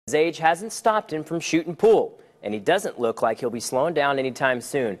His age hasn't stopped him from shooting pool, and he doesn't look like he'll be slowing down anytime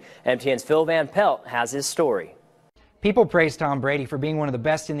soon. MTN's Phil Van Pelt has his story. People praise Tom Brady for being one of the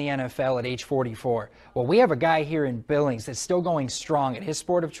best in the NFL at age 44. Well, we have a guy here in Billings that's still going strong at his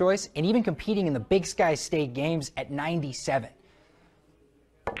sport of choice and even competing in the Big Sky State Games at 97.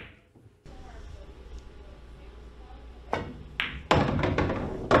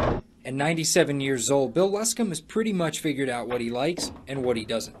 At 97 years old, Bill Luscombe has pretty much figured out what he likes and what he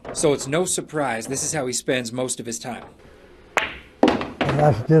doesn't. So it's no surprise this is how he spends most of his time.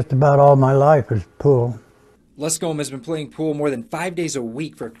 That's just about all my life is pool. Luscombe has been playing pool more than 5 days a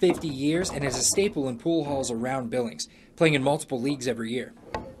week for 50 years and is a staple in pool halls around Billings, playing in multiple leagues every year.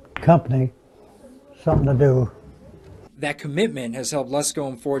 Company, something to do. That commitment has helped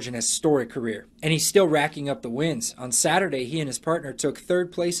Luscombe forge an historic career, and he's still racking up the wins. On Saturday, he and his partner took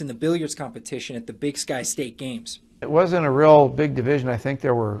third place in the billiards competition at the Big Sky State Games. It wasn't a real big division. I think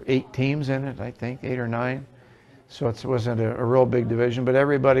there were 8 teams in it, 8 or 9. So it wasn't a real big division, but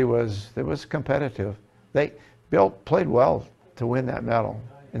everybody was competitive. Bill played well to win that medal,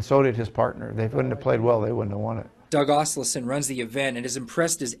 and so did his partner. If they wouldn't have played well, they wouldn't have won it. Doug Oslison runs the event and is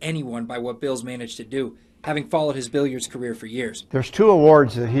impressed as anyone by what Bill's managed to do, having followed his billiards career for years. There's 2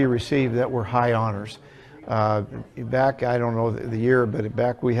 awards that he received that were high honors. Back, I don't know the year, but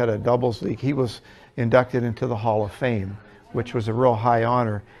back we had a doubles league. He was inducted into the Hall of Fame, which was a real high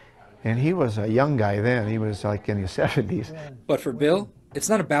honor. And he was a young guy then. He was like in his 70s. But for Bill, it's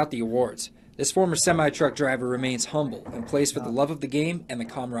not about the awards. This former semi-truck driver remains humble and plays for the love of the game and the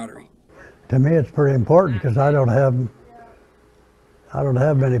camaraderie. To me, it's pretty important because I don't have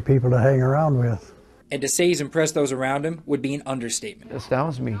many people to hang around with. And to say he's impressed those around him would be an understatement. It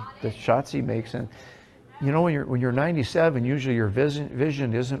astounds me, the shots he makes. And you know, when you're 97, usually your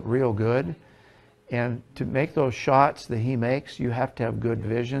vision isn't real good. And to make those shots that he makes, you have to have good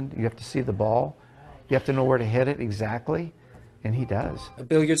vision. You have to see the ball. You have to know where to hit it exactly. And he does. A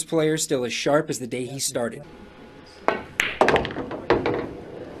billiards player still as sharp as the day he started.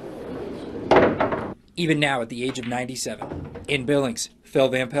 Even now at the age of 97. In Billings, Phil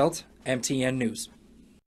Van Pelt, MTN News.